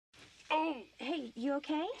Hey, you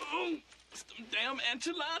okay? Some damn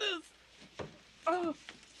enchiladas.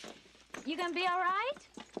 You gonna be all right?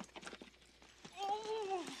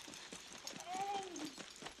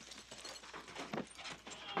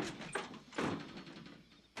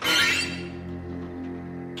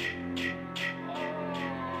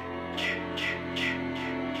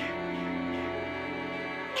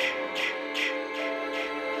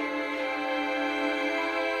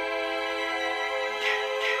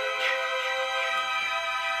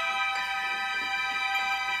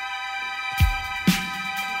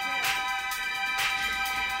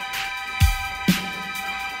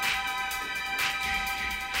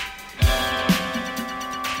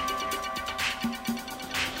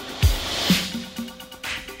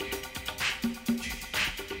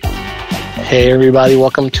 Hey everybody,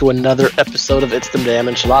 welcome to another episode of It's Them Damn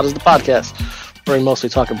Enchiladas, the podcast, where we mostly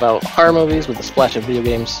talk about horror movies with a splash of video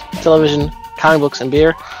games, television, comic books, and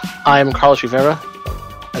beer. I am Carlos Rivera.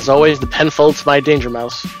 As always, the pen folds my danger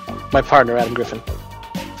mouse, my partner Adam Griffin.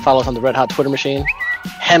 Follow us on the Red Hot Twitter machine,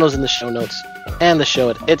 handles in the show notes, and the show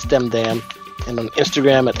at It's Them Damn, and on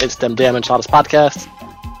Instagram at It's Them Damn Enchiladas Podcast.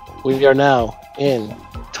 We are now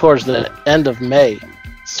towards the end of May.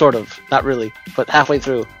 Sort of, not really, but halfway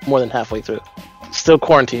through, more than halfway through. Still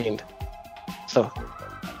quarantined. So,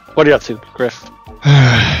 what are you up to, Griff?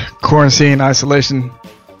 Quarantine, isolation.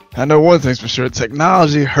 I know one thing's for sure,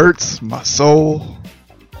 technology hurts my soul.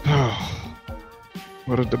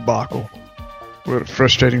 What a debacle. What a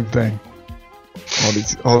frustrating thing.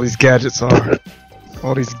 All these gadgets are.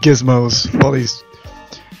 All these gizmos, all these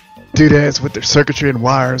doodads with their circuitry and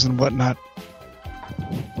wires and whatnot.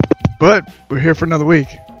 But we're here for another week.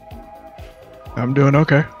 I'm doing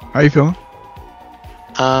okay. How you feeling?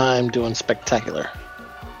 I'm doing spectacular.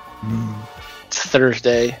 It's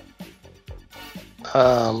Thursday.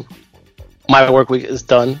 My work week is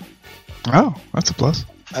done. Oh, that's a plus.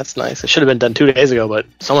 That's nice. It should have been done 2 days ago, but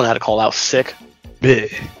someone had to call out sick.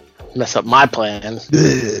 Bleh. Mess up my plans.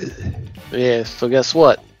 Bleh. Yeah, so guess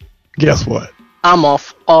what? Guess what? I'm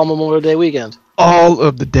off all Memorial Day weekend. All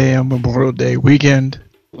of the damn Memorial Day weekend.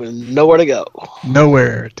 With nowhere to go.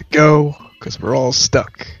 Nowhere to go, because we're all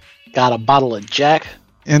stuck. Got a bottle of Jack.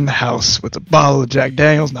 In the house with a bottle of Jack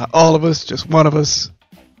Daniels. Not all of us, just one of us.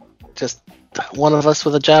 Just one of us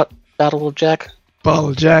with a bottle of Jack. Bottle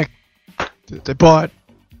of Jack that they bought.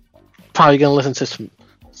 Probably gonna listen to some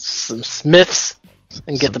Smiths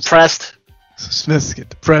and get depressed. Some Smiths get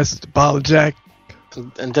depressed. A bottle of Jack.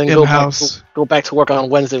 And then go back to work on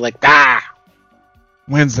Wednesday like,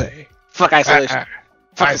 Wednesday. Fuck isolation.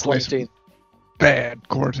 Fuck isolation. Quarantine. Bad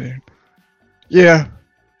quarantine. Yeah.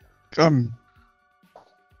 I'm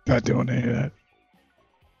not doing any of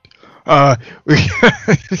that. We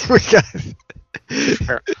got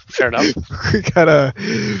fair enough. We got a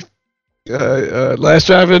Last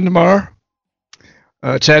Drive-In tomorrow.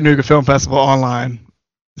 Chattanooga Film Festival online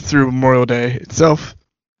through Memorial Day itself.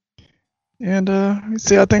 And let's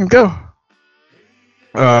see how things go.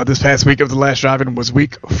 This past week of the Last Drive-In was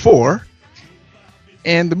week 4.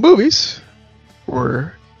 And the movies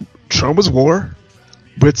were Troma's War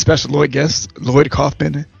with special Lloyd guest Lloyd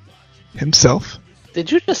Kaufman himself.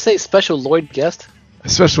 Did you just say special Lloyd guest? A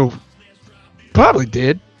special, probably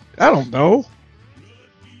did. I don't know.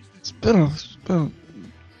 It's been a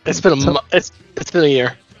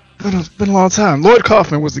year. It's been a long time. Lloyd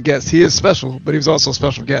Kaufman was the guest. He is special, but he was also a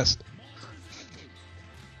special guest.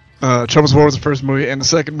 Troma's War was the first movie, and the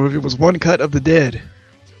second movie was One Cut of the Dead,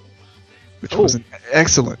 which was an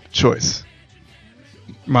excellent choice.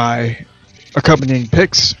 My accompanying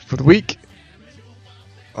picks for the week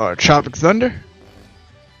are Tropic Thunder,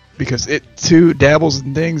 because it too dabbles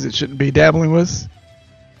in things it shouldn't be dabbling with,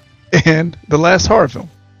 and The Last Horror Film,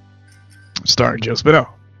 starring Joe Spinell.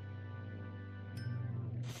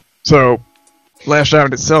 So, Last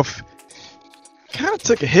Drive-In itself kind of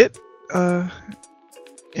took a hit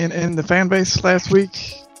in the fan base last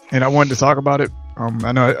week, and I wanted to talk about it.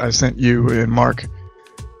 I know I sent you and Mark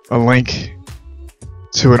a link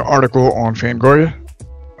to an article on Fangoria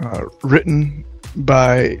written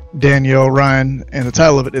by Danielle Ryan, and the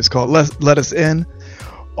title of it is called Let Us In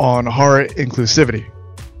on Horror Inclusivity.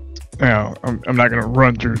 Now, I'm not going to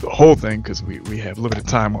run through the whole thing because we have limited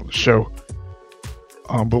time on the show.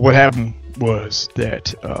 But what happened was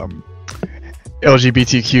that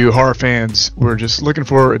LGBTQ horror fans were just looking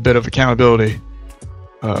for a bit of accountability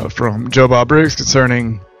from Joe Bob Briggs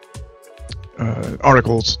concerning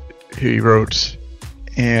articles he wrote,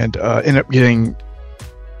 and ended up getting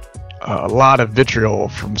a lot of vitriol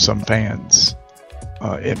from some fans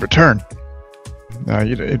in return.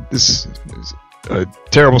 This is a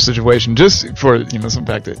terrible situation, just for some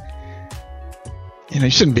fact that you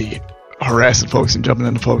shouldn't be harassing folks and jumping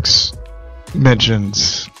into folks'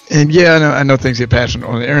 mentions. And yeah, I know things get passionate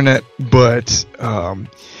on the internet, but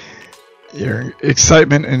your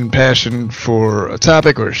excitement and passion for a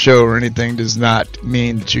topic or a show or anything does not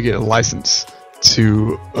mean that you get a license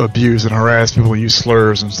to abuse and harass people and use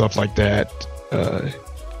slurs and stuff like that.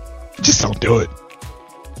 Just don't do it.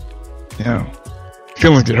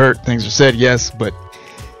 Feelings get hurt, things are said, yes, but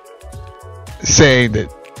saying that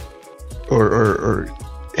or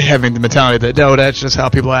having the mentality that no, that's just how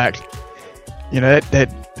people act,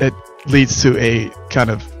 that leads to a kind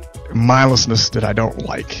of mindlessness that I don't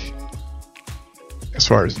like as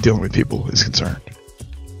far as dealing with people is concerned.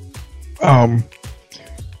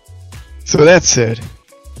 So that said,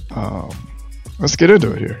 let's get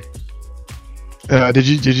into it here. Did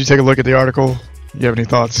you take a look at the article? You have any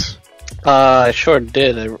thoughts? I sure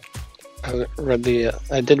did. I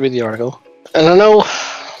did read the article, and I know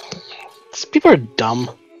people are dumb.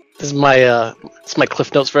 This is my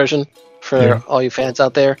Cliff Notes version for all you fans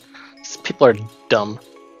out there. People are dumb.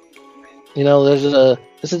 There's a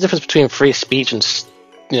difference between free speech and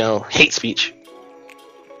hate speech.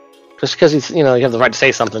 Just because you have the right to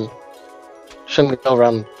say something, shouldn't go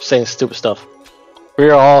around saying stupid stuff.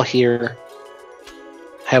 We're all here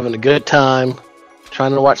having a good time,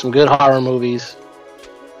 trying to watch some good horror movies,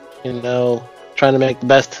 trying to make the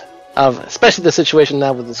best of, especially the situation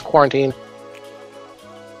now with this quarantine.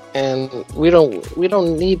 And we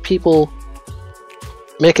don't need people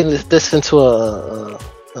making this into a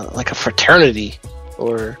fraternity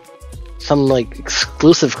or some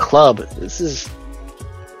exclusive club.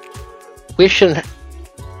 We shouldn't.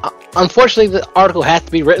 Unfortunately, the article has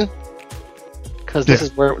to be written because this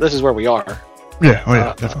is where we are.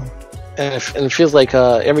 Yeah, definitely. And it feels like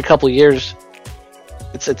every couple of years,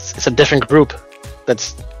 it's a different group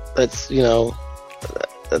that's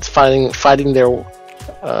fighting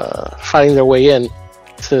their way in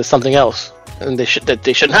to something else, and they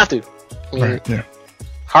shouldn't have to. Right. Yeah.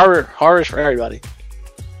 Horror is for everybody.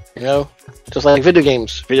 Just like video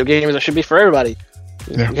games. Video games should be for everybody.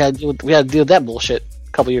 Yeah. We had to deal with that bullshit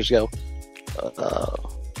a couple years ago,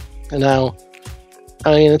 and now,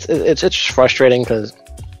 it's just frustrating because,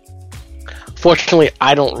 fortunately,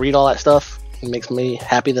 I don't read all that stuff. It makes me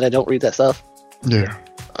happy that I don't read that stuff. Yeah.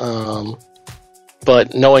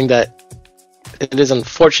 But knowing that it is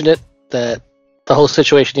unfortunate that the whole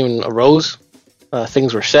situation even arose,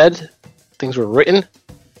 things were said, things were written.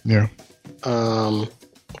 Yeah.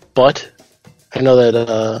 But I know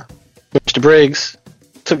that Mr. Briggs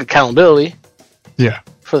took accountability. Yeah.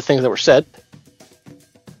 For the things that were said,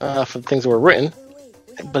 for the things that were written.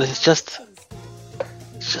 But it's just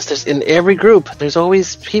there's in every group there's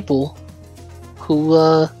always people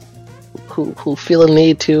who feel a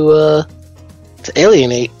need to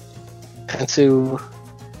alienate and to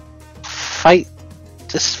fight.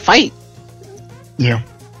 Just fight. Yeah.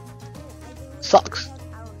 Sucks.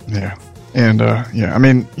 Yeah. And I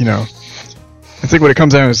think what it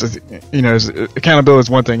comes down to is accountability is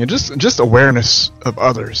one thing, and just awareness of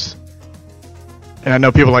others. And I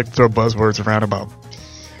know people like to throw buzzwords around about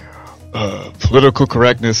political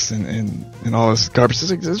correctness and all this garbage.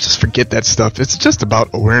 Just forget that stuff. It's just about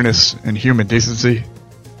awareness and human decency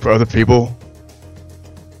for other people.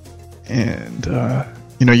 And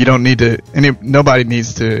you don't need to. Nobody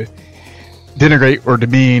needs to denigrate or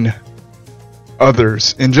demean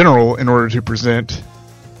others in general in order to present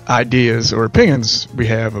ideas or opinions we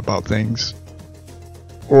have about things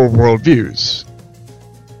or worldviews.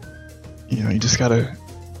 You just gotta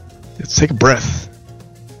take a breath.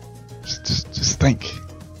 Just think.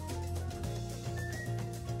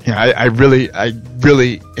 I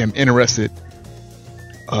really am interested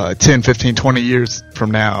 10, 15, 20 years from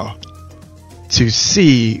now to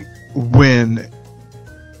see when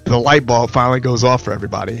the light bulb finally goes off for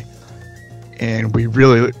everybody and we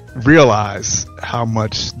really realize how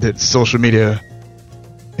much that social media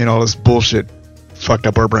and all this bullshit fucked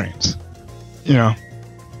up our brains.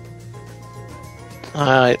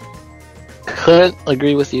 I couldn't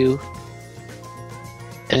agree with you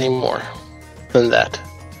any more than that.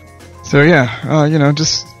 So yeah,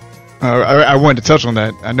 I wanted to touch on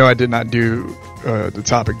that. I know I did not do the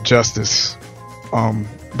topic justice,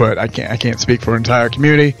 but I can't speak for an entire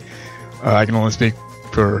community. I can only speak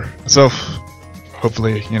for myself.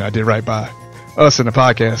 Hopefully, I did right by us in the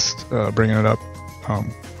podcast, bringing it up.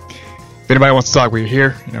 If anybody wants to talk, we're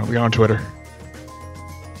here. We on Twitter.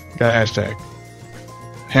 Got a hashtag.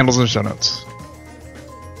 Handles in the show notes.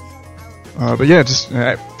 But yeah, just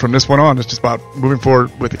from this one on, it's just about moving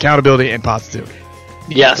forward with accountability and positivity.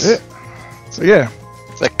 Yes. So yeah.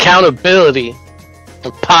 It's accountability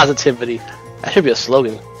and positivity That should be a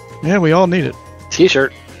slogan. Yeah, we all need it.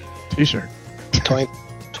 T-shirt. T-shirt.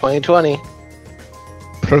 2020.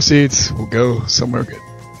 Proceeds will go somewhere good.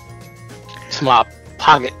 To my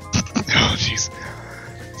pocket. Oh, jeez.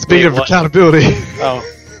 Speaking of what? accountability Oh.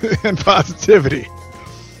 and positivity,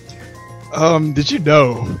 did you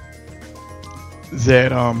know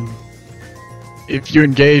that if you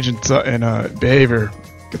engage in behavior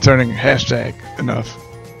concerning hashtag enough,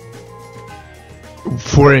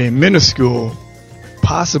 for a minuscule,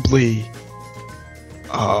 possibly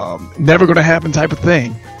never going to happen type of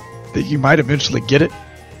thing, that you might eventually get it?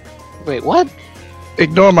 Wait, what?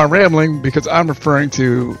 Ignore my rambling, because I'm referring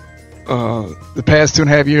to the past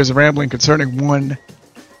 2.5 years of rambling concerning one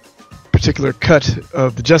particular cut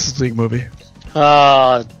of the Justice League movie.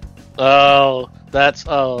 That's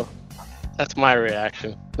my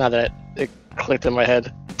reaction. Now that it clicked in my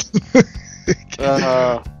head.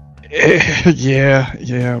 Yeah,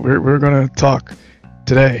 we're gonna talk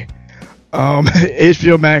today.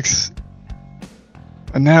 HBO Max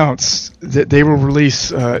announced that they will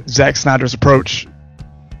release Zack Snyder's approach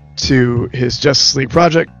to his Justice League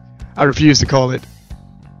project. I refuse to call it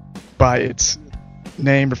by its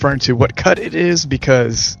name, referring to what cut it is,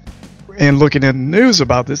 because in looking in the news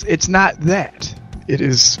about this, it's not that. It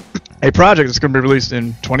is a project that's going to be released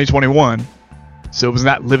in 2021, so it was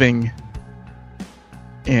not living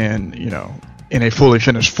in a fully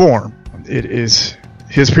finished form. It is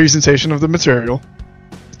his presentation of the material.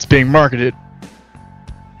 It's being marketed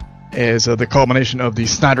as the culmination of the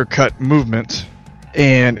Snyder Cut movement.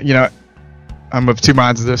 And, I'm of two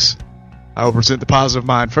minds of this. I will present the positive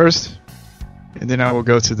mind first, and then I will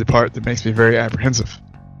go to the part that makes me very apprehensive.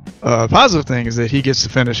 Positive thing is that he gets to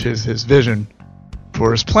finish his vision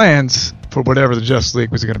for his plans for whatever the Justice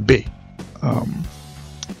League was going to be.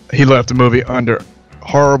 He left the movie under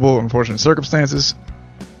horrible, unfortunate circumstances.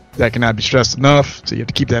 That cannot be stressed enough, so you have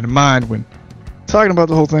to keep that in mind when talking about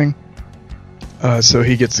the whole thing. So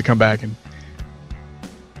he gets to come back and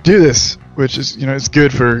do this, which is, it's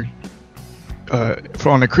good for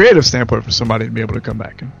on a creative standpoint for somebody to be able to come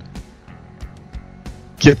back and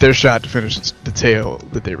get their shot to finish the tale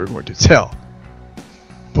that they were going to tell.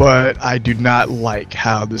 But I do not like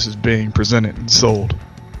how this is being presented and sold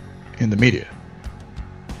in the media.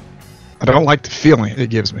 I don't like the feeling it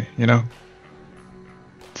gives me,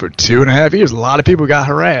 For 2.5 years, a lot of people got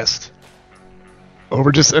harassed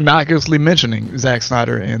over just innocuously mentioning Zack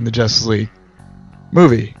Snyder and the Justice League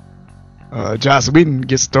movie. Joss Whedon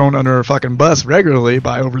gets thrown under a fucking bus regularly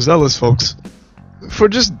by overzealous folks for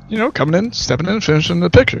just, coming in, stepping in, and finishing the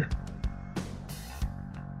picture.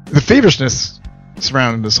 The feverishness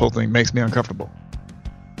surrounding this whole thing makes me uncomfortable.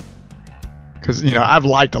 Because, I've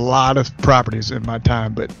liked a lot of properties in my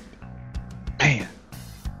time, but, man,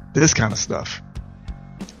 this kind of stuff,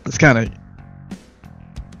 this kind of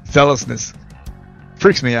zealousness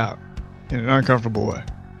freaks me out in an uncomfortable way.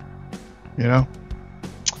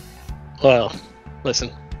 Well,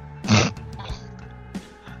 listen.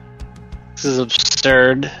 This is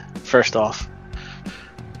absurd, first off.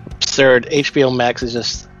 Absurd. HBO Max is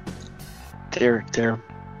just... They're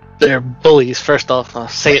bullies, first off. I'll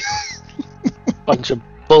say it. Bunch of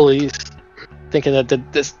bullies. Thinking that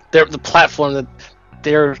the platform that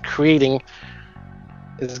they're creating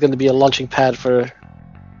is going to be a launching pad for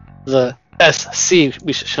the SC,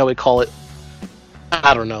 shall we call it.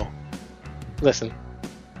 I don't know. Listen.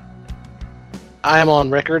 I am on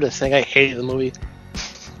record as saying I hated the movie.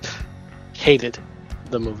 Hated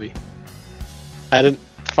the movie. I didn't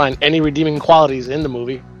find any redeeming qualities in the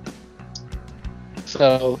movie.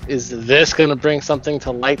 So, is this going to bring something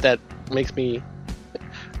to light that makes me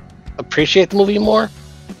appreciate the movie more?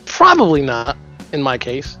 Probably not, in my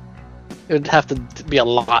case. It would have to be a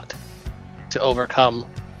lot to overcome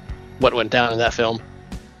what went down in that film.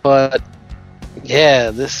 But, yeah,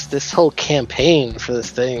 this whole campaign for this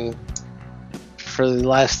thing, for the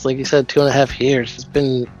last, like you said, 2.5 years, it's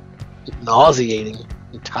been nauseating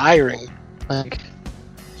and tiring. Like,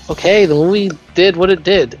 okay, the movie did what it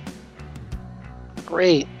did.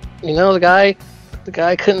 Great. The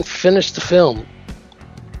guy couldn't finish the film.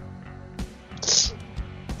 It's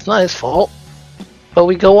not his fault. But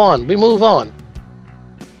we go on. We move on.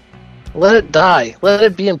 Let it die. Let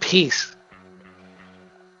it be in peace.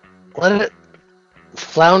 Let it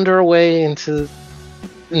flounder away into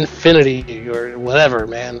infinity or whatever,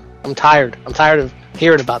 man. I'm tired. I'm tired of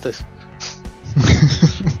hearing about this.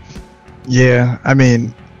 Yeah, I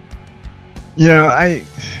mean, I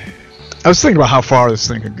was thinking about how far this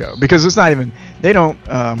thing could go, because it's not even, they don't,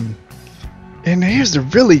 and here's the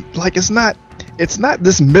really, it's not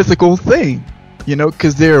this mythical thing,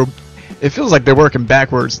 because they're it feels like they're working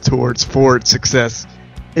backwards towards forward success.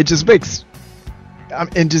 It just makes,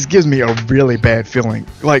 it just gives me a really bad feeling.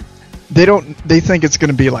 Like they think it's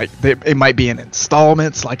gonna be like it might be in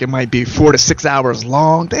installments, like it might be 4 to 6 hours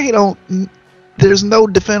long. There's no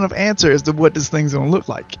definitive answer as to what this thing's gonna look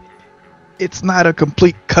like. It's not a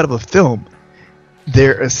complete cut of a film.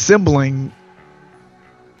 They're assembling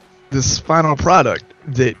this final product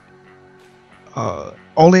that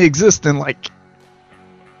only exists in like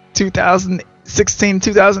 2016,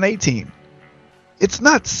 2018. It's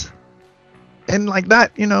nuts. And like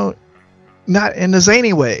not in a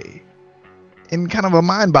zany way, in kind of a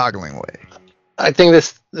mind-boggling way. I think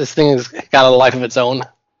this thing has got a life of its own.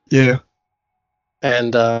 Yeah.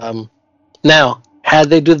 And now, had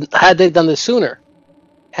they done this sooner,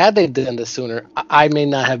 I may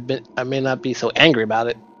not be so angry about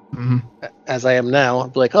it as I am now.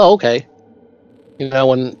 I'd be like, oh, okay.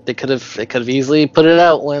 When they could have easily put it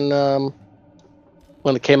out when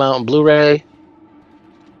it came out on Blu-ray,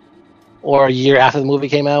 or a year after the movie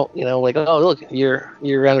came out. Like, oh, look, your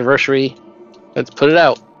anniversary, let's put it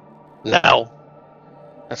out. No,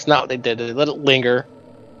 that's not what they did. They let it linger.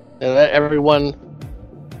 They let everyone.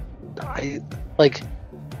 I'm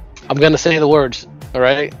gonna say the words, all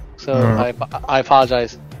right? So I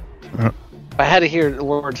apologize. If I had to hear the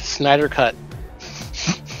word Snyder Cut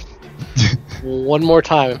one more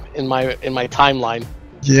time in my timeline,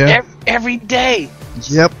 yeah, every day,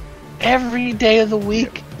 yep, every day of the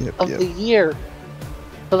week of the year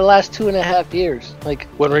for the last 2.5 years, like,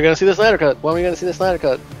 when are we gonna see the Snyder Cut? When are we gonna see the Snyder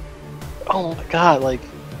Cut? Oh my God! Like,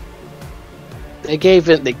 they gave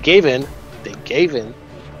in,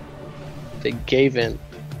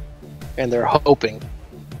 and they're hoping.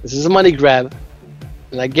 This is a money grab,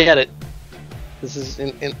 and I get it. This is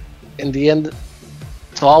in the end.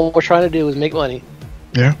 So all we're trying to do is make money.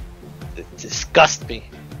 Yeah. It disgusts me.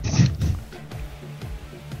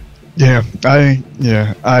 Yeah,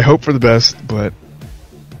 I hope for the best, but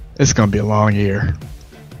it's gonna be a long year.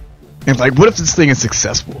 And like, what if this thing is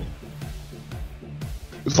successful?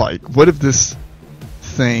 It's like, what if this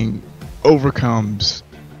thing overcomes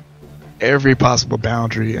every possible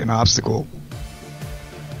boundary and obstacle,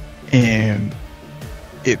 and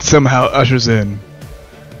it somehow ushers in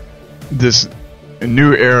this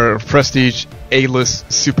new era of prestige A-list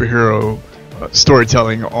superhero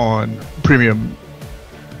storytelling on premium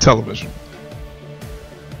television?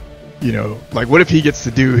 Like, what if he gets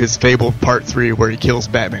to do his Fable Part 3 where he kills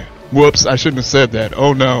Batman? Whoops, I shouldn't have said that.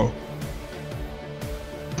 Oh no.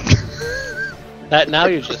 Now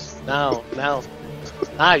you're just now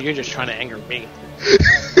you're just trying to anger me.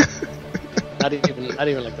 not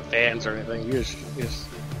even like the fans or anything. You just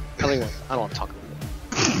I don't want to talk about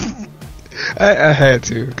it. I had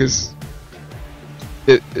to, because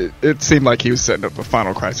it seemed like he was setting up a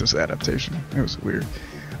Final Crisis adaptation. It was weird.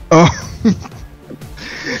 Oh,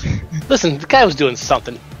 listen, the guy was doing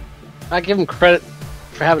something. I give him credit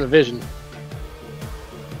for having a vision.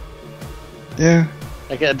 Yeah.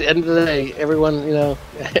 Like, at the end of the day,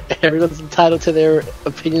 everyone's entitled to their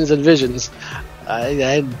opinions and visions.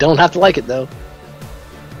 I don't have to like it, though.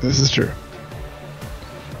 This is true.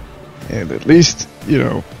 And at least,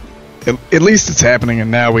 at least it's happening,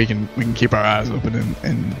 and now we can keep our eyes open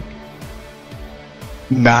and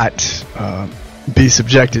not be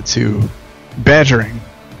subjected to badgering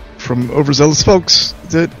from overzealous folks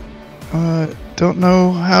that don't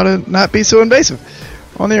know how to not be so invasive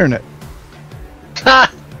on the internet.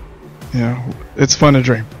 Ha! It's fun to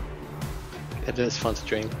dream. It is fun to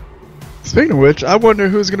dream. Speaking of which, I wonder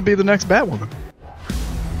who's going to be the next Batwoman.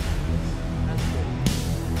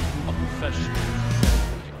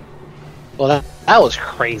 Well, that was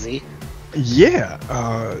crazy. Yeah,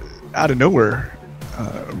 out of nowhere,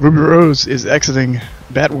 Ruby Rose is exiting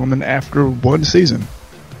Batwoman after one season,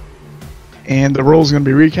 and the role is going to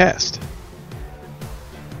be recast.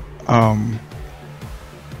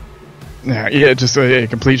 Just a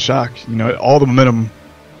complete shock. All the momentum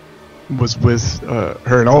was with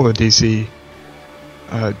her and all the DC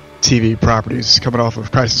TV properties coming off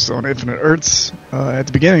of Crisis on Infinite Earths at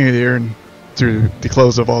the beginning of the year and through the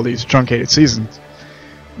close of all these truncated seasons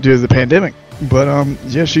due to the pandemic. But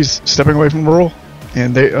she's stepping away from the role,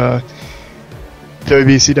 and they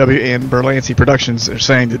WBCW and Berlanti Productions are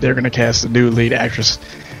saying that they're going to cast a new lead actress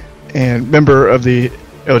and member of the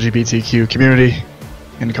LGBTQ community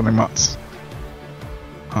in the coming months.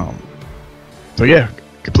 So yeah,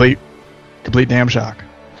 complete damn shock.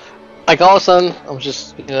 Like, all of a sudden, I'm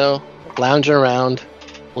just lounging around,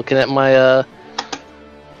 looking at my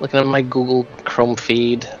Google Chrome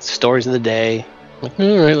feed, stories of the day. I'm like,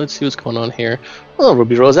 all right, let's see what's going on here. Oh,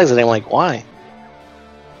 Ruby Rose exiting. I'm like, why?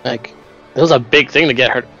 Like, it was a big thing to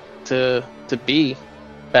get her to be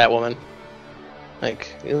Batwoman.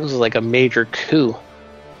 Like, it was like a major coup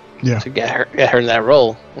to get her in that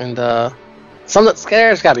role, and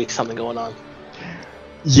there's got to be something going on.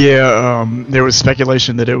 Yeah, there was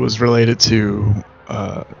speculation that it was related to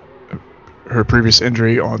her previous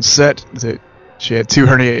injury on set. That she had 2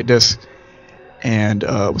 herniated discs and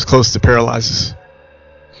was close to paralysis.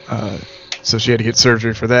 So she had to get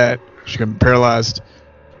surgery for that. She got paralyzed.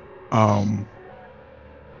 But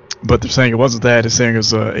they're saying it wasn't that. They're saying it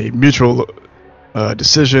was a mutual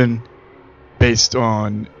decision based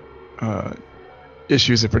on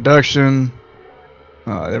issues of production.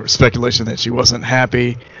 There was speculation that she wasn't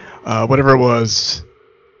happy. Whatever it was,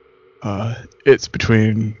 it's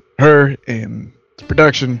between her and the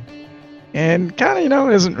production. And kind of,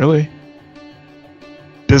 isn't really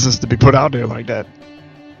business to be put out there like that.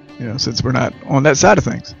 Since we're not on that side of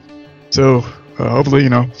things. So, hopefully,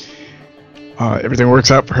 everything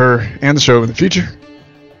works out for her and the show in the future.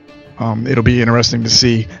 It'll be interesting to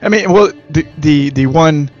see. I mean, well, the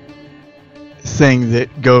one thing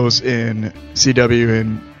that goes in CW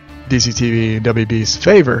and DC TV and WB's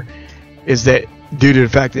favor is that due to the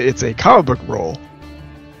fact that it's a comic book role,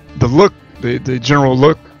 the general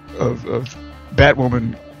look of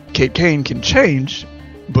Batwoman Kate Kane can change,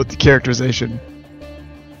 but the characterization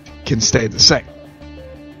can stay the same.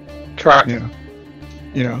 Correct.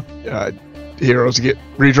 Heroes get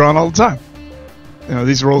redrawn all the time.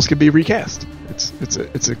 These roles can be recast.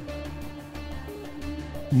 It's a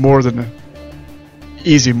more than an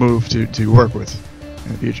easy move to work with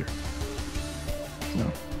in the future.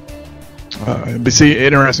 It'll be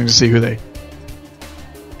interesting to see who they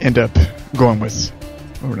end up going with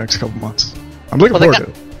over the next couple months. I'm looking forward to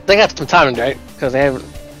it. They got some time, right? Because they haven't.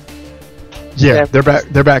 Yeah, they're back.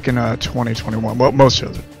 They're back in 2021. Well, most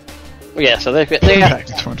shows are. Yeah, so they got back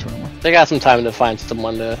in 2021. They got some time to find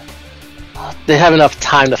someone to. They have enough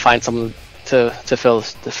time to find someone to fill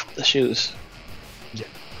the shoes. Yeah.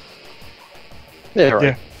 They're right.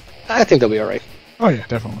 Yeah. I think they'll be all right. Oh yeah,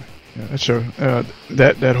 definitely. Yeah, that show,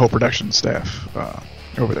 that whole production staff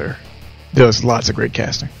over there does lots of great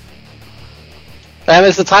casting. And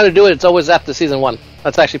it's the time to do it. It's always after season 1.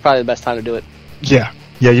 That's actually probably the best time to do it. Yeah.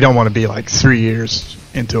 You don't want to be like 3 years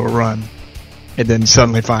into a run and then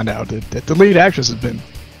suddenly find out that the lead actress has been,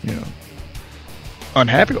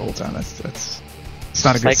 unhappy the whole time. It's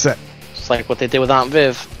not a good set. It's like what they did with Aunt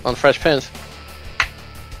Viv on Fresh Prince.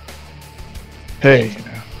 Hey,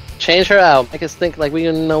 change her out. Make us think like we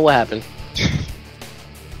didn't know what happened.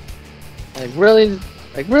 Really?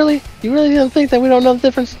 You really didn't think that we don't know the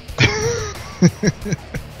difference?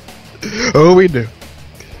 Oh, we do.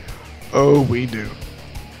 Oh, we do.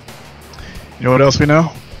 You know what else we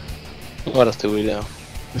know? What else do we know?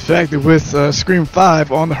 The fact that with Scream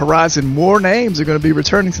 5 on the horizon, more names are going to be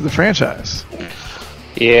returning to the franchise.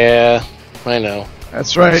 Yeah, I know.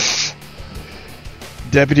 That's right.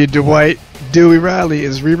 Deputy Dwight Dewey Riley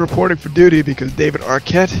is re-reporting for duty because David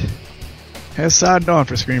Arquette has signed on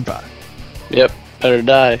for Scream 5. Yep, better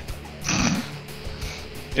die.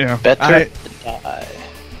 Better die.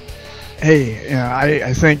 Hey,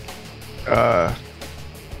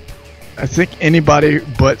 I think anybody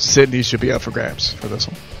but Sydney should be up for grabs for this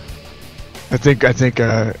one. I think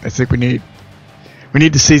we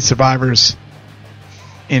need to see survivors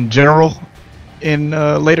in general in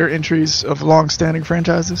later entries of long-standing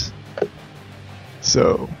franchises.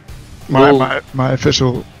 So my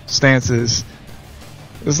official stance is,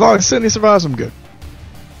 as long as Sydney survives, I'm good.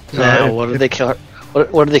 Now, what did they kill her?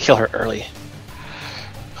 What did they kill her early?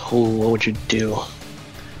 What would you do?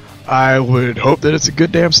 I would hope that it's a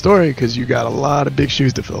good damn story, because you got a lot of big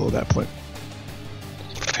shoes to fill at that point.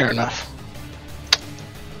 Fair enough.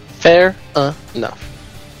 Fair enough.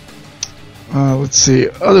 Let's see.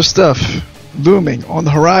 Other stuff looming on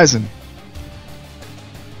the horizon.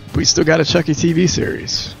 We still got a Chucky TV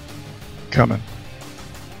series coming.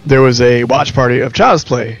 There was a watch party of Child's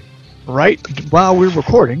Play right while we were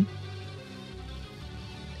recording.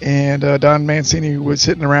 And Don Mancini was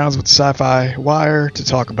hitting the rounds with Sci-Fi Wire to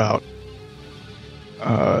talk about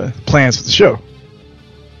plans for the show.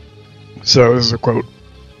 So this is a quote.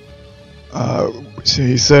 So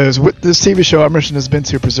he says, with this TV show, our mission has been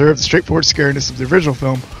to preserve the straightforward scariness of the original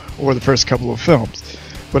film or the first couple of films,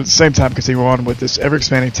 but at the same time continue on with this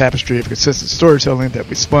ever-expanding tapestry of consistent storytelling that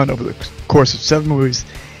we spun over the course of 7 movies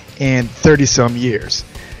and 30-some years.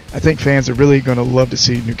 I think fans are really going to love to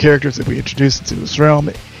see new characters that we introduce into this realm,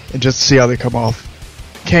 and just to see how they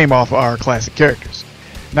came off our classic characters.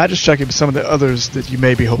 Not just Chucky, but some of the others that you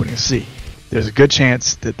may be hoping to see. There's a good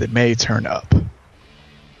chance that they may turn up.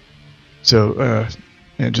 So,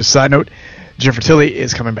 And just side note, Jennifer Tilly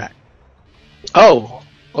is coming back. Oh,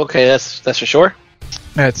 okay, that's for sure.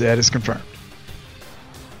 That is confirmed.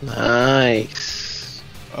 Nice.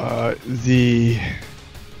 The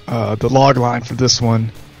log line for this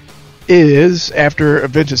one is after a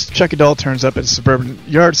vintage Chucky doll turns up at a suburban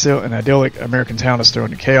yard sale, an idyllic American town is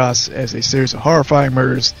thrown into chaos as a series of horrifying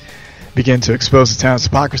murders begin to expose the town's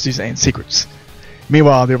hypocrisies and secrets.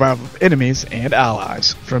 Meanwhile, the arrival of enemies and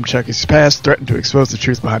allies from Chucky's past threaten to expose the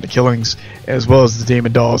truth behind the killings, as well as the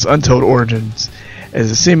demon doll's untold origins as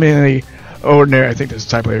a seemingly ordinary, I think there's a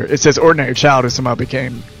typo here, it says ordinary child who somehow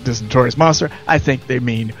became this notorious monster. I think they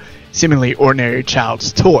mean seemingly ordinary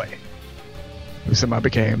child's toy who somehow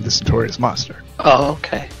became this notorious monster. Oh,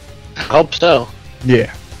 okay. I hope so.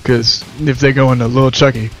 Yeah, because if they go into Little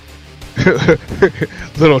Chucky,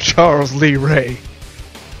 Little Charles Lee Ray,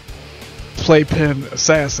 playpen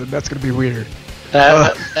assassin, that's going to be weird.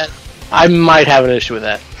 I might have an issue with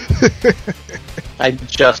that. I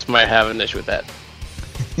just might have an issue with that.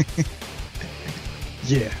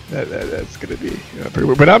 Yeah, that's going to be pretty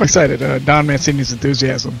weird. But I'm excited. Don Mancini's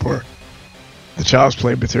enthusiasm for the Child's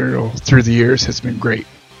Play material through the years has been great.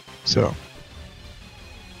 So,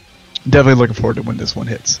 definitely looking forward to when this one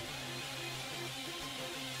hits.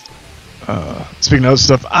 Speaking of other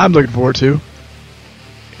stuff I'm looking forward to,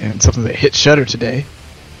 and something that hit Shudder today,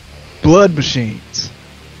 Blood Machines.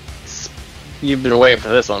 You've been waiting for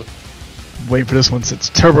this one. Waiting for this one since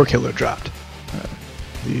Turbo Killer dropped.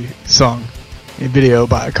 The song and video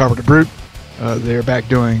by Carpenter Brute. They're back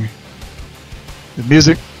doing the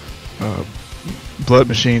music. Blood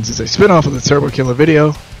Machines is a spin-off of the Turbo Killer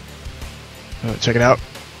video. Check it out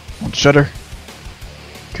on Shudder.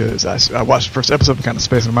 Because I watched the first episode and kind of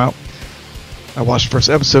spacing them out. I watched the first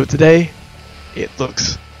episode today. It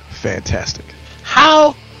looks fantastic.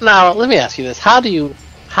 How? Now, let me ask you this. How do you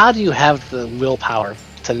have the willpower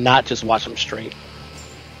to not just watch them straight?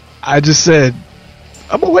 I just said,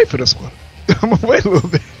 I'm going to wait for this one. I'm going to wait a little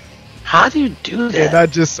bit. How do you do that? And I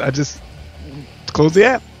just close the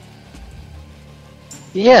app.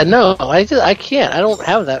 Yeah, no, I can't. I don't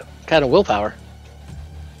have that kind of willpower.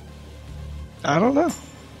 I don't know.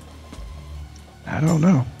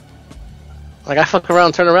 Like, I fuck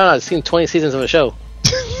around, turn around, I've seen 20 seasons of a show.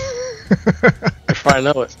 Before I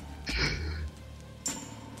know it.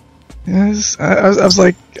 Yes, I was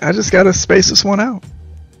like, I just gotta space this one out.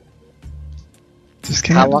 Just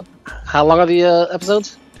can't. How long are the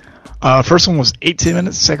episodes? First one was 18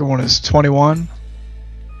 minutes. Second one is 21.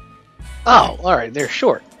 Oh, all right, they're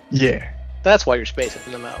short. Yeah. That's why you're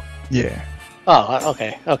spacing them out. Yeah. Oh,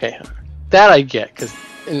 okay. That I get, because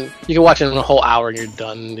you can watch it in a whole hour and you're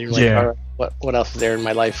done. And you're like, Yeah. all right, what else is there in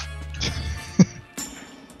my life?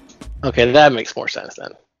 Okay, that makes more sense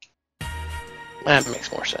then. That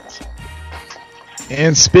makes more sense.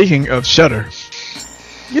 And speaking of Shudder,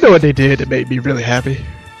 you know what they did that made me really happy?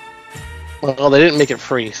 Well, they didn't make it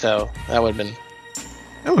free, so that would have been...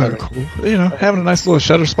 That would have been cool. You know, having a nice little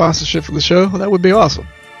Shudder sponsorship for the show, that would be awesome.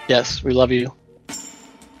 Yes, we love you.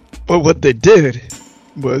 But what they did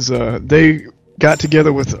was they got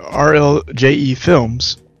together with RLJE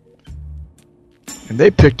Films, and they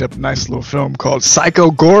picked up a nice little film called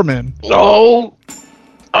Psycho Gorman. Oh,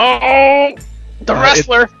 the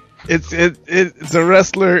wrestler. It's a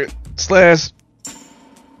wrestler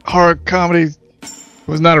 / horror comedy.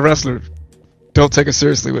 Was not a wrestler. Don't take it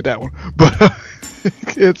seriously with that one. But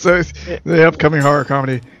it's the upcoming horror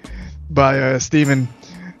comedy by Steven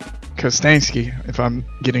Kostanski. If I'm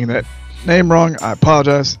getting that name wrong, I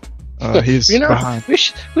apologize. He's behind. We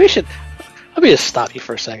should. Let me just stop you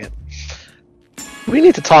for a second. We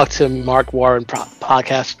need to talk to Mark Warren,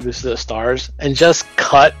 podcast producer of the Stars, and just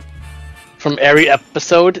cut from every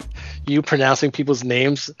episode you pronouncing people's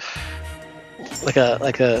names like a.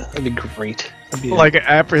 That'd be great. Like an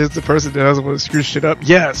apprehensive person that doesn't want to screw shit up.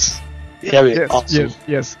 Yes. That'd be Yes. awesome.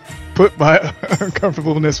 Yes. Put my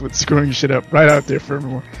uncomfortableness with screwing shit up right out there for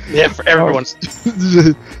everyone. Yeah, for everyone.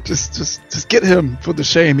 Just get him for the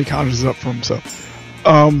shame he conjures up for himself.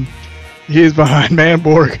 He is behind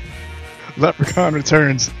Manborg, Leprechaun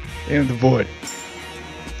Returns, and The Void.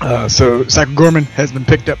 So Psycho Gorman has been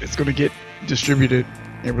picked up. It's going to get distributed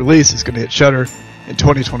and released. It's going to hit Shudder in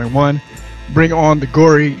 2021. Bring on the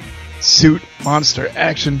gory suit monster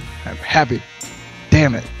action. I'm happy.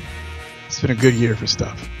 Damn it. It's been a good year for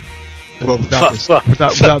stuff. Well, without this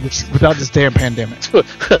damn pandemic.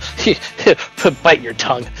 Bite your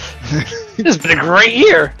tongue. It's been a great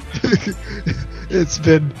year. It's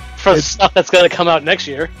been for the stuff that's going to come out next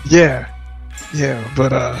year. Yeah, but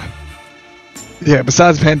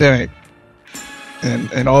besides the pandemic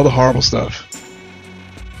and all the horrible stuff,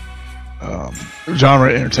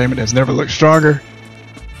 genre entertainment has never looked stronger.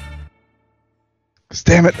 'Cause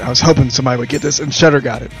damn it, I was hoping somebody would get this, and Shudder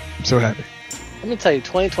got it. I'm so happy. Let me tell you,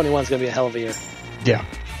 2021 is going to be a hell of a year. Yeah.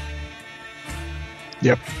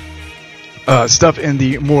 Yep. Stuff in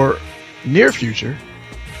the more near future.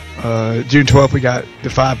 June 12th, we got The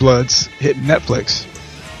Five Bloods hitting Netflix.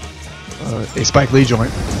 A Spike Lee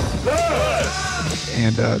joint.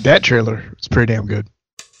 And that trailer was pretty damn good.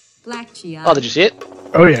 Black GI. Oh, did you see it?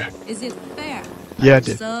 Oh, yeah. Is it fair? Yeah, I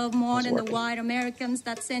did. Serve more than the working. white Americans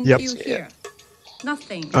that sent Yep. you here.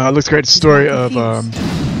 Nothing. Looks great. It's a story of And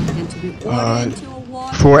to be ordered into a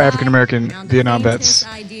war 4 zone African-American around the Vietnam faintest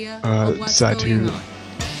vets idea of what's decide going to on.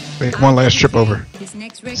 make one last trip over. His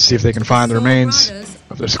next to see if they can find the Soul remains Riders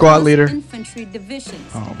of their squad First leader. Infantry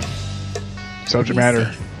Divisions. Subject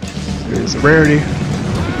matter is a rarity.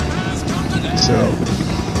 So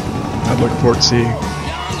I'm looking forward to see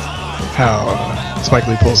how Spike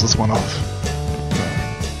Lee pulls this one off.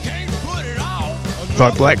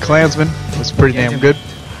 Thought Black Klansman was pretty damn good.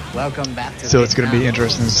 Welcome back to So it's going to be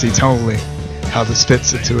interesting to see tonally how this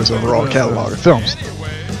fits into his overall catalog of films.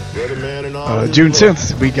 June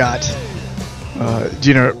 10th, we got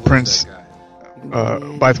Gina Prince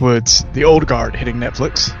Bythewood's The Old Guard hitting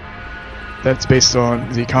Netflix. That's based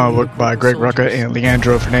on the comic book by Greg Rucka and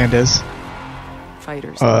Leandro Fernandez,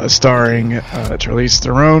 Fighters starring Charlize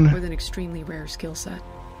Theron with an extremely rare skill set.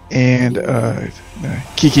 and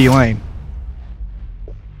Kiki Lane.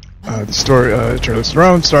 The story, Charlize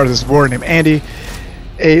Theron stars as a warrior named Andy,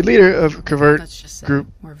 a leader of a covert Let's just say group.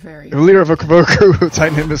 we're very A leader of a covert group of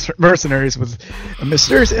Titan mercenaries with a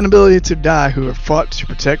mysterious inability to die who have fought to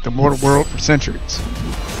protect the mortal world for centuries.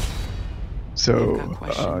 So,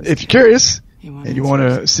 if you're curious and you want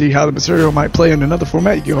to see how the material might play in another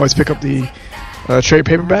format, you can always pick up the trade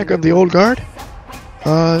paperback of The Old Guard.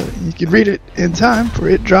 You can read it in time for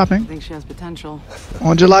it I dropping think she has potential.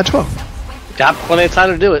 on July 12th. Got plenty of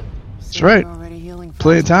time to do it. That's right.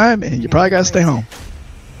 Plenty of time, and you probably got to stay home.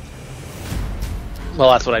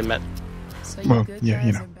 Well, that's what I meant. Well, yeah,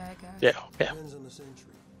 you know. Yeah, yeah.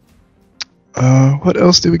 What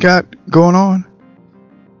else do we got going on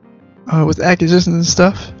with acquisitions and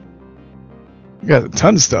stuff? We got a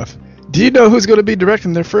ton of stuff. Do you know who's going to be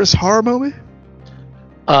directing their first horror movie?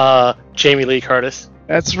 Jamie Lee Curtis.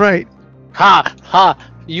 That's right. Ha! Ha!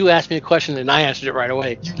 You asked me a question and I answered it right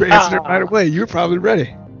away. You answered it right away. You were probably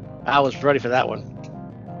ready. I was ready for that one.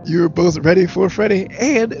 You were both ready for Freddy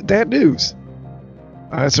and that news.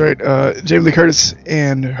 That's right. Jamie Lee Curtis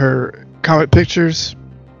and her Comet Pictures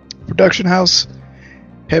production house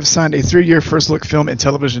have signed a 3-year first-look film and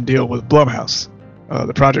television deal with Blumhouse.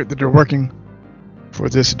 The project that they're working for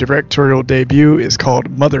this directorial debut is called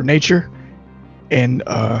Mother Nature, and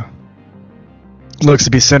looks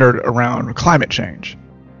to be centered around climate change.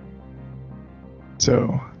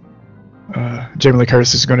 So, Jamie Lee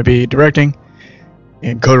Curtis is going to be directing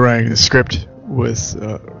and co-writing the script with.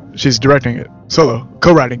 She's directing it solo,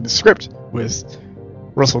 co-writing the script with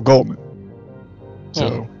Russell Goldman.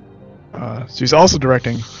 So, she's also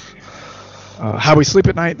directing How We Sleep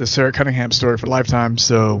at Night, the Sarah Cunningham story for Lifetime.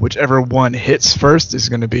 So, whichever one hits first is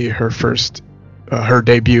going to be her first, her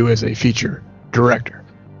debut as a feature director.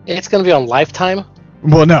 It's going to be on Lifetime?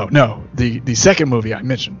 Well, no, the second movie I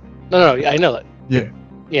mentioned. No, I know that. Yeah.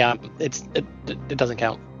 Yeah, it doesn't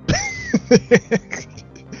count.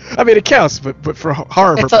 I mean, it counts, but for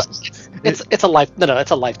horror purposes, it's a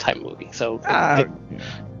Lifetime movie. So yeah.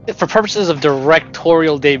 for purposes of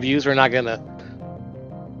directorial debuts, we're not gonna.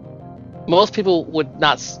 Most people would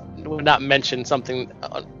not mention something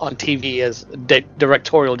on TV as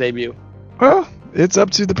directorial debut. Well, it's up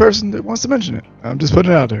to the person that wants to mention it. I'm just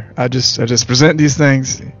putting it out there. I just present these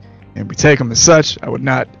things, and we take them as such. I would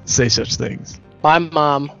not say such things. My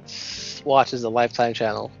mom watches the Lifetime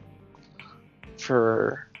channel.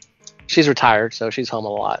 She's retired, so she's home a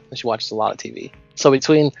lot, and she watches a lot of TV. So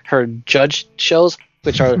between her judge shows,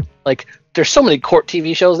 which are like, there's so many court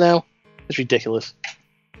TV shows now, it's ridiculous.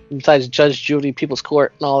 Besides Judge Judy, People's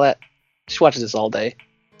Court, and all that, she watches this all day.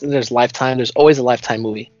 And there's Lifetime. There's always a Lifetime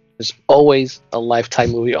movie. There's always a Lifetime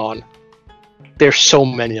movie on. There's so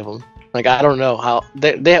many of them. Like, I don't know how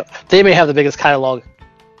they may have the biggest catalog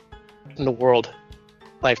in the world.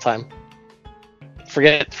 Lifetime.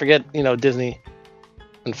 Forget Disney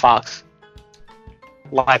and Fox.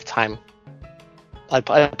 Lifetime. I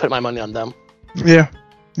put my money on them. Yeah,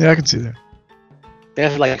 I can see that. They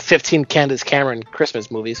have like 15 Candace Cameron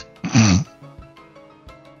Christmas movies.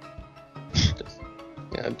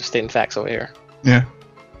 Just stating facts over here. Yeah,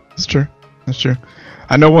 that's true.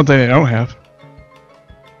 I know one thing they don't have.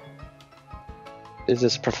 Is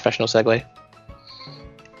this a professional segue?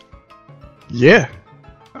 Yeah.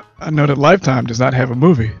 I know that Lifetime does not have a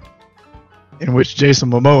movie in which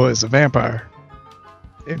Jason Momoa is a vampire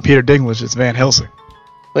and Peter Dinklage is Van Helsing.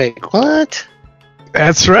 Wait, what?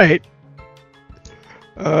 That's right.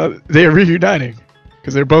 They are reuniting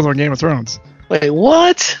because they're both on Game of Thrones. Wait,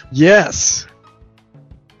 what? Yes.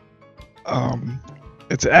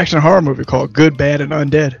 It's an action horror movie called Good, Bad, and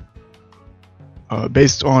Undead.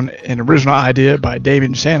 Based on an original idea by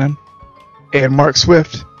Damien Shannon and Mark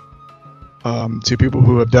Swift. Two people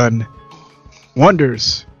who have done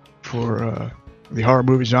wonders for the horror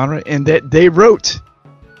movie genre, and that they wrote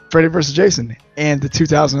Freddy vs. Jason and the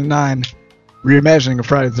 2009 reimagining of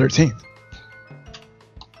Friday the 13th.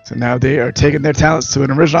 So now they are taking their talents to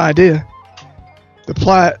an original idea. The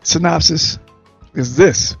plot synopsis is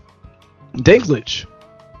this. Dinklage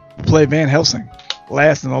will play Van Helsing,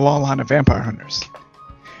 last in the long line of vampire hunters.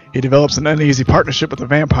 He develops an uneasy partnership with a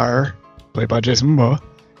vampire, played by Jason Momoa,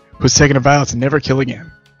 who's taken a vow to never kill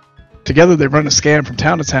again. Together they run a scam from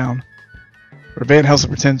town to town, where Van Helsing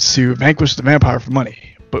pretends to vanquish the vampire for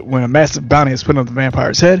money. But when a massive bounty is put on the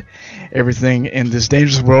vampire's head, everything in this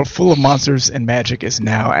dangerous world full of monsters and magic is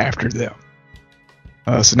now after them.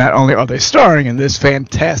 So not only are they starring in this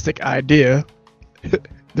fantastic idea,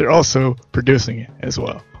 they're also producing it as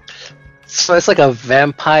well. So it's like a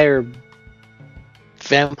vampire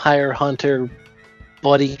hunter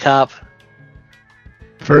buddy cop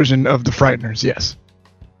Version of The Frighteners, yes.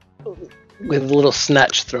 with a little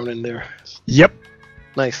snatch thrown in there. Yep.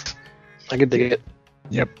 Nice. I could dig it.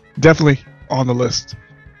 Yep. Definitely on the list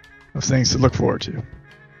of things to look forward to.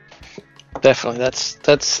 Definitely.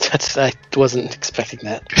 That's. I wasn't expecting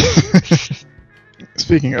that.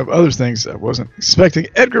 Speaking of other things I wasn't expecting,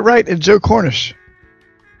 Edgar Wright and Joe Cornish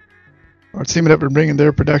are teaming up and bringing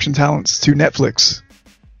their production talents to Netflix.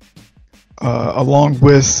 Along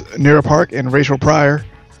with Nira Park and Rachel Pryor,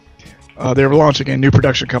 they're launching a new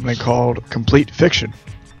production company called Complete Fiction.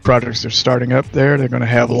 Projects are starting up there. They're going to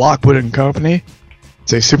have Lockwood and Company.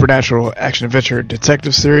 It's a supernatural action-adventure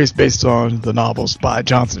detective series based on the novels by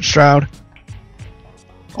Jonathan Stroud.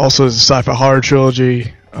 Also, there's a sci-fi horror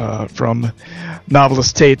trilogy from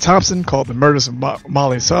novelist Tay Thompson called The Murders of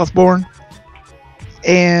Molly Southbourne.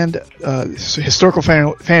 And historical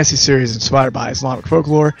fantasy series inspired by Islamic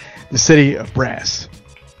folklore, The City of Brass.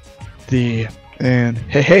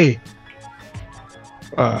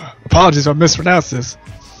 Apologies if I mispronounced this.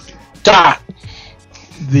 Da!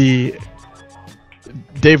 The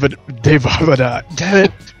David, damn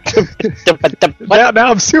it.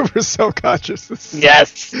 now I'm super self-conscious.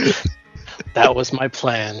 Yes. That was my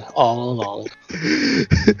plan all along.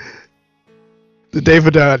 The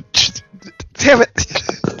David, damn it.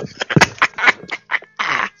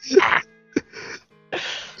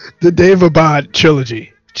 The David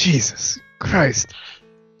trilogy. Jesus Christ.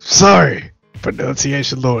 Sorry,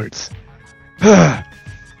 pronunciation lords.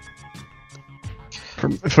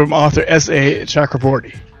 From author S.A.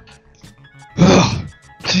 Chakraborty. Oh,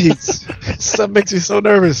 jeez. Stuff makes me so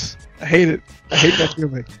nervous. I hate it. I hate that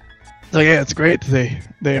feeling. So yeah, it's great that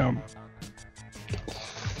they're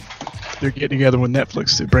getting together with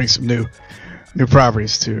Netflix to bring some new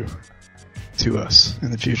properties to us in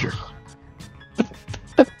the future.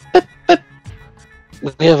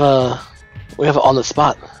 We have on the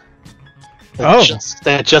spot.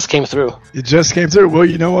 That just came through. It just came through. Well,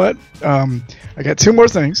 you know what? I got two more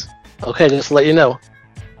things. Okay, just to let you know.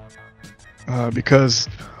 Because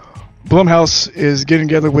Blumhouse is getting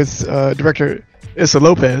together with director Issa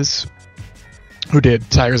Lopez, who did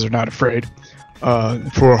Tigers Are Not Afraid,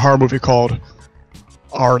 for a horror movie called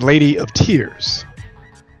Our Lady of Tears.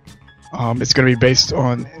 It's going to be based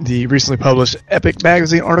on the recently published Epic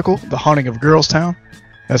magazine article, The Haunting of Girlstown.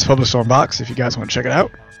 That's published on Vox if you guys want to check it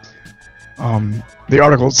out. The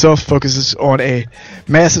article itself focuses on a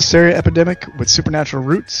mass hysteria epidemic with supernatural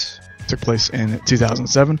roots. It took place in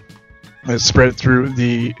 2007. It spread through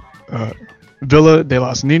the Villa de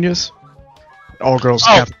los Niños, all girls.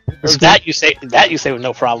 That you say with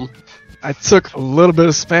no problem. I took a little bit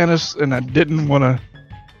of Spanish, and I didn't want to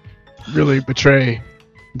really betray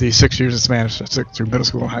the 6 years of Spanish I took through middle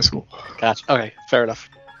school and high school. Gotcha. Okay, fair enough.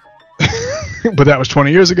 But that was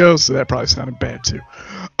 20 years ago, so that probably sounded bad too.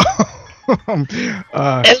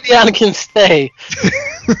 Eliana can stay.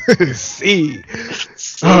 See.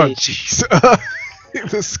 Oh, jeez.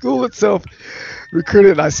 The school itself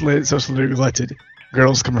recruited and isolated socially neglected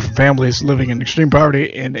girls coming from families living in extreme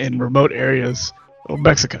poverty and in remote areas of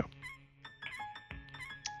Mexico.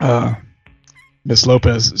 Ms.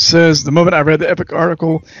 Lopez says, the moment I read the Epic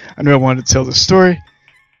article, I knew I wanted to tell the story.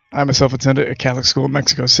 I myself attended a Catholic school in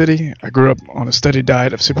Mexico City. I grew up on a steady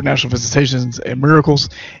diet of supernatural visitations and miracles,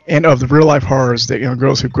 and of the real-life horrors that young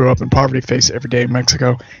girls who grow up in poverty face every day in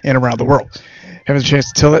Mexico and around the world. Having the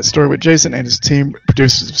chance to tell that story with Jason and his team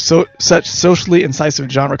produces such socially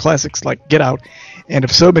incisive genre classics like Get Out, and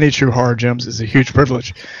of so many true horror gems, is a huge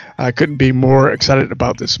privilege. I couldn't be more excited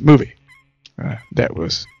about this movie. That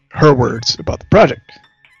was her words about the project.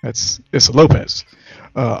 That's Issa Lopez.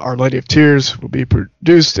 Our Lady of Tears will be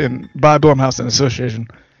produced by Blumhouse in association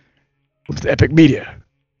with Epic Media.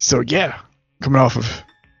 So yeah, coming off of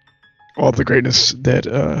all the greatness that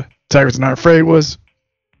Tigers Are Not Afraid was,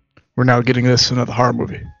 we're now getting this another horror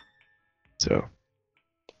movie. So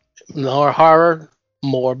More horror,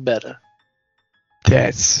 more better.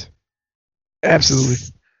 that's absolutely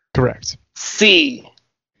correct. C.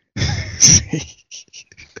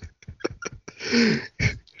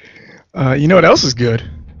 You know what else is good?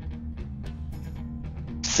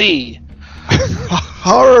 C.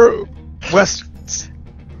 Horror westerns.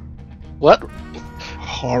 What?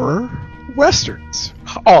 Horror westerns.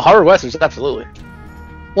 Oh, horror westerns, absolutely.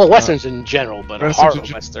 Well, westerns in general, but a westerns horror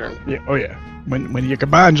in western. Yeah. Oh yeah. When you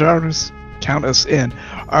combine genres, count us in.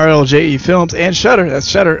 RLJE Films and Shudder. That's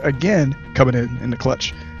Shudder again coming in the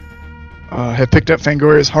clutch. Have picked up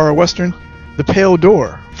Fangoria's horror western, The Pale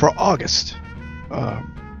Door, for August.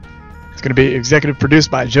 It's going to be executive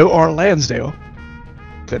produced by Joe R. Lansdale.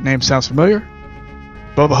 That name sounds familiar.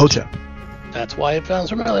 Bubba Hotep. That's why it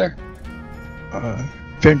sounds familiar.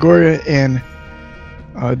 Fangoria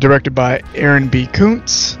and directed by Aaron B.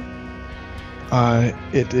 Kuntz.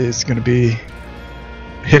 It is going to be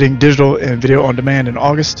hitting digital and video on demand in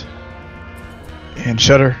August, and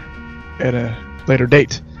Shudder at a later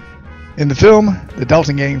date. In the film, the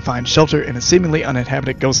Dalton gang finds shelter in a seemingly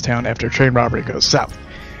uninhabited ghost town after a train robbery goes south.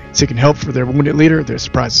 Seeking help for their wounded leader, they're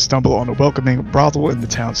surprised to stumble on a welcoming brothel in the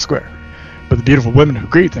town square. But the beautiful women who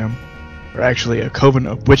greet them are actually a coven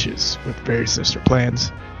of witches with very sinister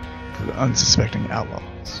plans for the unsuspecting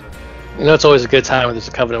outlaws. You know, it's always a good time when there's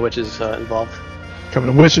a coven of witches involved. Coven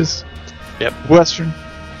of witches. Yep. Western.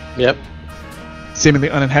 Yep. Seemingly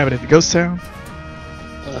uninhabited ghost town.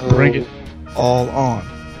 Bring it all on.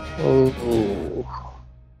 Oh.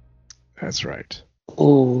 That's right.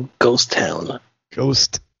 Oh, Ghost Town.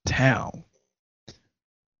 Ghost town.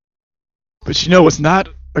 But you know what's not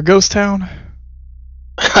a ghost town?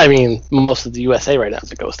 I mean, most of the USA right now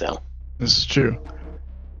is a ghost town. This is true.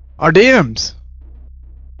 Our DMs.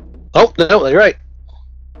 Oh, no, you're right.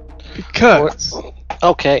 Because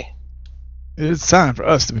Okay. it's time for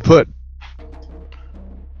us to be put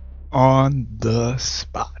on the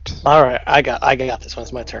spot. All right, I got this one.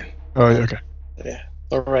 It's my turn. Oh, okay. Yeah.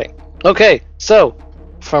 All right. Okay. So,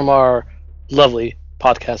 from our lovely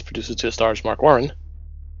podcast producer to the stars, Mark Warren,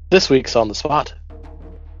 this week's On the Spot,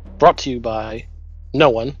 brought to you by no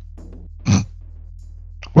one.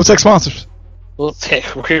 We'll take sponsors. We'll take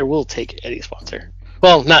any sponsor.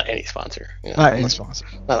 Well, not any sponsor. You know, Not any sponsor.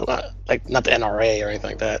 Not the NRA or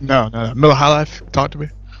anything like that. No. Miller High Life, talk to me.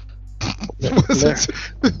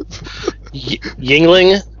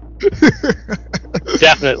 Yingling,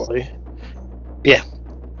 definitely. Yeah.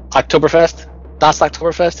 Oktoberfest. Das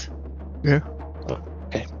Oktoberfest. Yeah.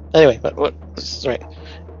 Okay. Anyway, but what? Right.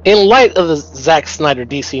 In light of the Zack Snyder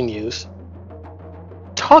DC news,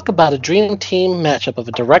 talk about a dream team matchup of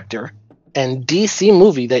a director and DC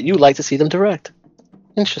movie that you'd like to see them direct.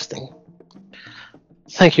 Interesting.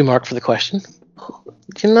 Thank you, Mark, for the question.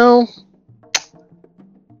 You know,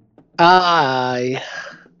 I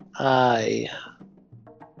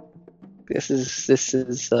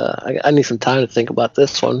need some time to think about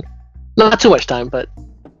this one. Not too much time, but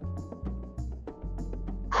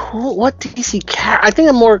what DC character? I think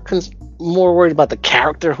I'm more worried about the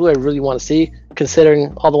character who I really want to see,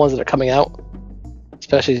 considering all the ones that are coming out,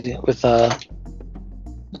 especially with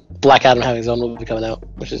Black Adam having his own movie coming out,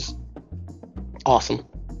 which is awesome.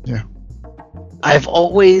 Yeah. I've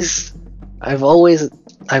always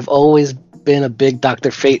been a big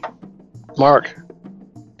Dr. Fate mark,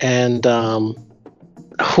 and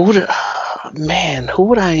who would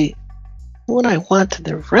I want to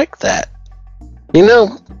direct that? You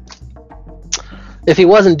know, if he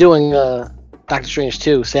wasn't doing Doctor Strange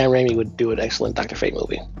 2, Sam Raimi would do an excellent Dr. Fate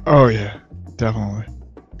movie. Oh yeah, definitely.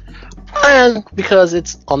 And because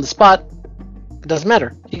it's on the spot, it doesn't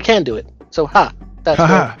matter. You can do it. So that's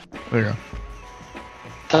Haha. There you go.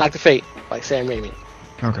 Dr. Fate by Sam Raimi.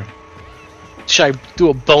 Okay. Should I do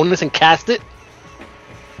a bonus and cast it?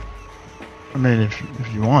 I mean, if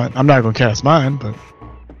you want, I'm not gonna cast mine, but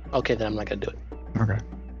Okay, then I'm not gonna do it. okay.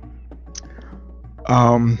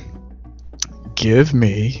 Give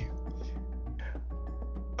me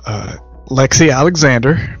Lexi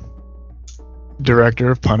Alexander,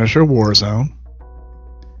 director of Punisher Warzone.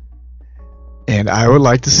 And I would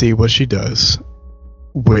like to see what she does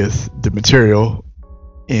with the material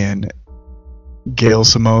in Gail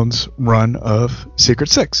Simone's run of Secret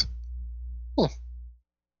Six.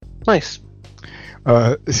 Nice.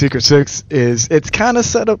 Secret Six it's kind of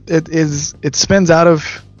set up. It spins out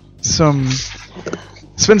of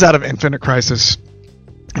Infinite Crisis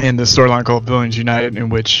in the storyline called Villains United, in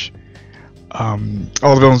which all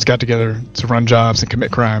the villains got together to run jobs and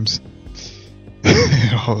commit crimes.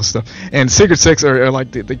 And all this stuff. And Secret Six are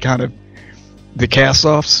like the kind of the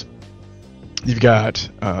cast-offs. You've got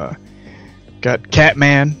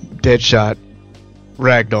Catman, Deadshot,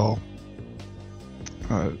 Ragdoll,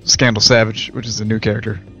 Scandal Savage, which is a new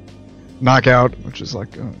character, Knockout, which is like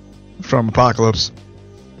from Apocalypse.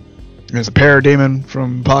 There's a Parademon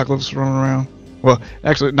from Apocalypse running around. Well,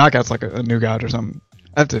 actually, Knockout's like a new god or something.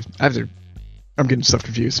 I have to. I'm getting stuff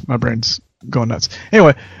confused. My brain's going nuts.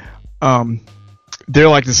 Anyway, they're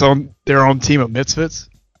like their own team of misfits,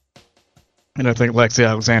 and I think Lexi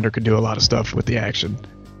Alexander could do a lot of stuff with the action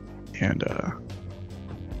and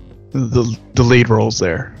the lead roles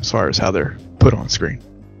there as far as how they're put on screen.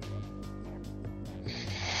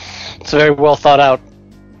 It's a very well thought out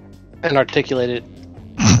and articulated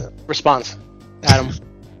response, Adam.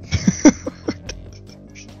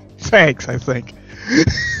 Thanks, I think.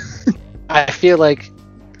 I feel like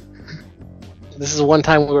this is one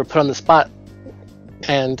time we were put on the spot,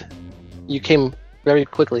 and you came very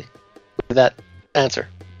quickly with that answer.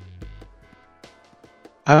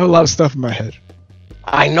 I have a lot of stuff in my head.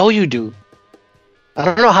 I know you do. I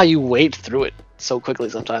don't know how you wade through it so quickly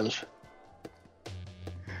sometimes.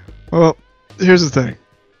 Well, here's the thing.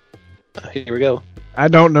 Here we go. I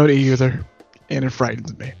don't know either, and it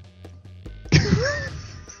frightens me.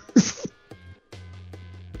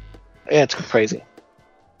 Yeah, it's crazy.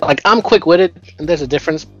 Like, I'm quick-witted, and there's a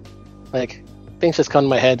difference. Like, things just come to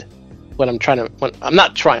my head when I'm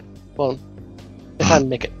not trying. Well,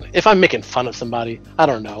 if I'm making fun of somebody, I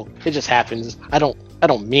don't know. It just happens. I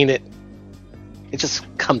don't mean it. It just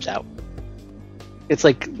comes out. It's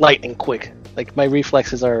like lightning quick. Like, my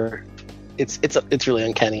reflexes are, it's really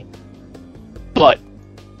uncanny. But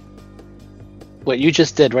what you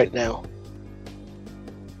just did right now,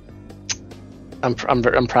 I'm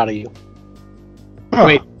proud of you. Oh.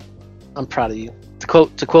 Wait, I'm proud of you. To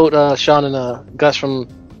quote Sean and Gus from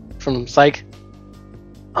Psych,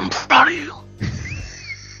 I'm proud of you.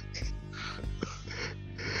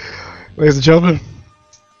 Ladies and gentlemen,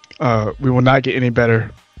 we will not get any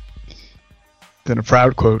better than a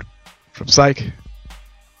proud quote from Psych.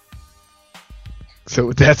 So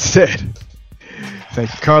with that said,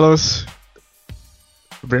 thank you, Carlos,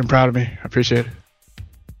 for being proud of me. I appreciate it.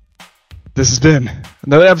 This has been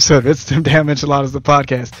another episode of It's Them Damn Enchiladas, the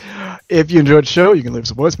podcast. If you enjoyed the show, you can leave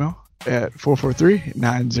us a voicemail at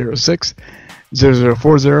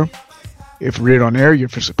 443-906-0040. If we read it on air, you're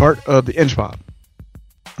officially part of the Inch Pop.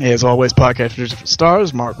 As always, podcast producer for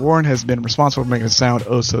Stars, Mark Warren, has been responsible for making it sound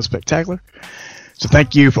oh so spectacular. So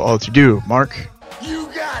thank you for all that you do, Mark. You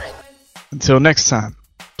got it. Until next time,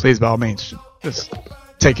 please, by all means, just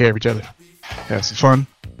take care of each other. Have some fun.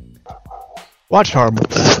 Watch horror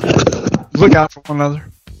movies. Look out for one another.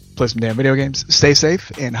 Play some damn video games. Stay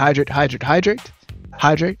safe and hydrate.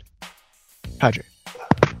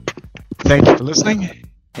 Thank you for listening,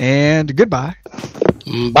 and goodbye.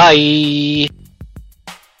 Bye.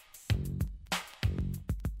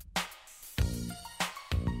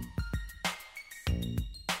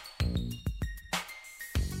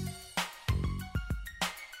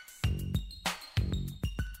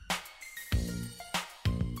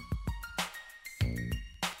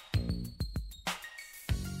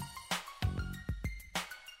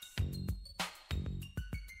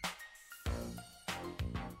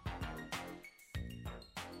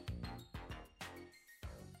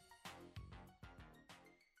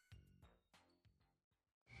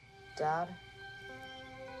 Dad,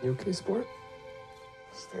 You okay, sport?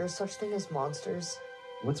 is there such thing as monsters?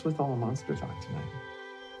 What's with all the monster talk tonight?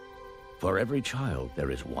 For every child,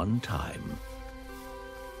 there is one time,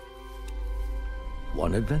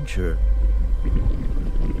 one adventure,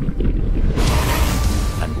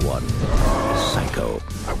 and one psycho.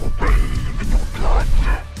 I will bathe in your blood.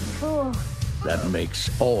 Cool. That makes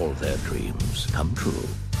all their dreams come true.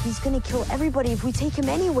 He's gonna kill everybody if we take him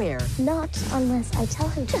anywhere. Not unless I tell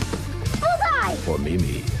him to. Bullseye! For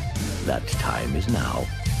Mimi, that time is now.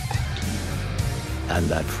 And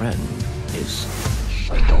that friend is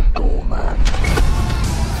Psycho Goldman.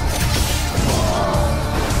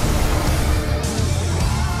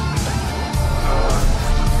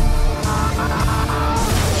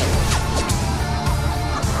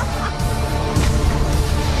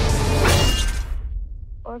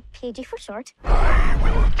 PG for short.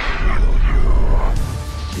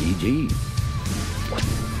 PG.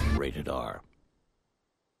 Rated R.